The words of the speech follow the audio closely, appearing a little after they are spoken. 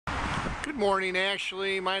Good morning,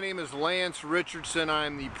 Ashley. My name is Lance Richardson.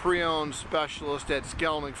 I'm the pre-owned specialist at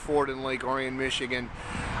Skalnek Ford in Lake Orion, Michigan.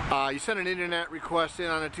 You sent an internet request in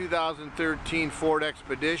on a 2013 Ford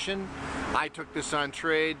Expedition. I took this on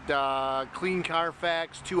trade, clean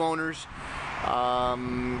Carfax, 2 owners,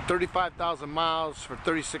 35,000 miles for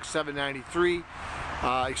 $36,793.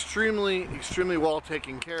 Extremely well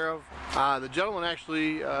taken care of. The gentleman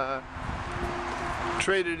actually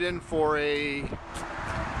traded in for a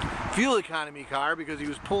fuel economy car because he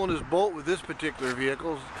was pulling his boat with this particular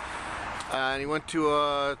vehicle, and he went to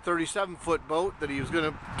a 37-foot boat that he was going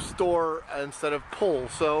to store instead of pull.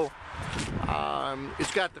 So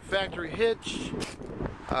it's got the factory hitch,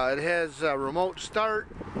 it has a remote start,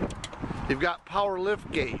 you've got power lift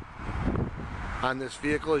gate on this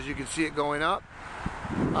vehicle as you can see it going up.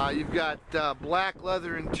 You've got black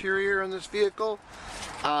leather interior in this vehicle.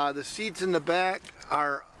 The seats in the back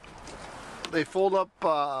they fold up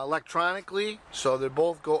electronically, so they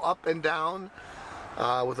both go up and down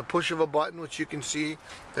with a push of a button, which you can see.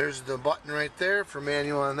 There's the button right there for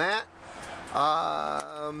manual on that.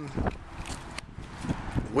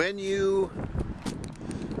 When you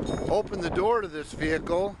open the door to this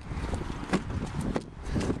vehicle,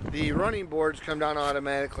 the running boards come down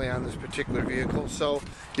automatically on this particular vehicle. So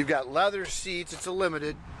you've got leather seats, it's a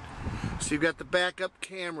limited. So you've got the backup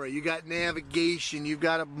camera, you got navigation, you've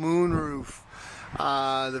got a moonroof.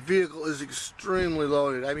 The vehicle is extremely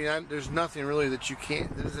loaded. I mean, there's nothing really that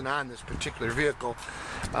isn't on this particular vehicle.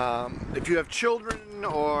 If you have children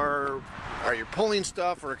or you're pulling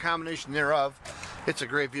stuff or a combination thereof, it's a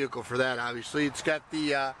great vehicle for that, obviously. It's got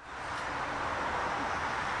the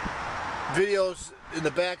videos in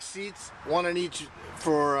the back seats, one on each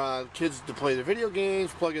for kids to play their video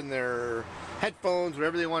games, plug in their headphones,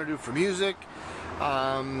 whatever they want to do for music. You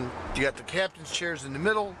got the captain's chairs in the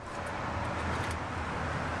middle.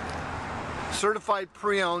 Certified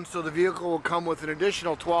pre-owned, so the vehicle will come with an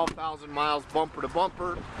additional 12,000 miles bumper to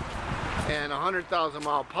bumper and a 100,000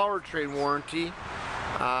 mile powertrain warranty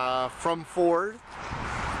from Ford.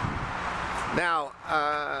 Now,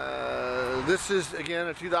 this is again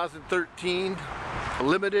a 2013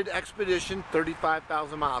 limited Expedition,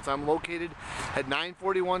 35,000 miles. I'm located at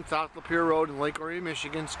 941 South Lapeer Road in Lake Orion,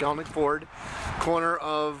 Michigan, Skalnek Ford, corner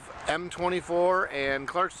of M24 and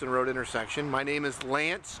Clarkston Road intersection. My name is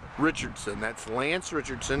Lance Richardson. That's Lance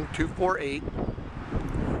Richardson,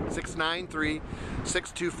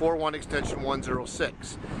 248-693-6241, extension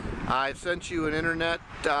 106. I sent you an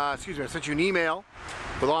I sent you an email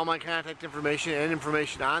with all my contact information and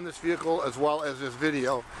information on this vehicle as well as this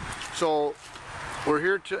video. So we're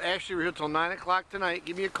here till 9 o'clock tonight.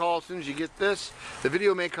 Give me a call as soon as you get this. The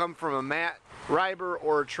video may come from a Matt Reiber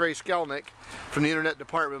or Trey Skalnek from the internet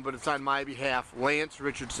department, but it's on my behalf, Lance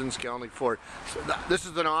Richardson, Skalnek Ford. So this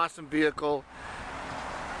is an awesome vehicle.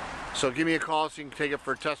 So give me a call so you can take it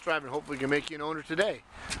for a test drive, and hopefully we can make you an owner today.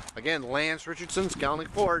 Again, Lance Richardson, Skalnek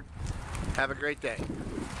Ford. Have a great day.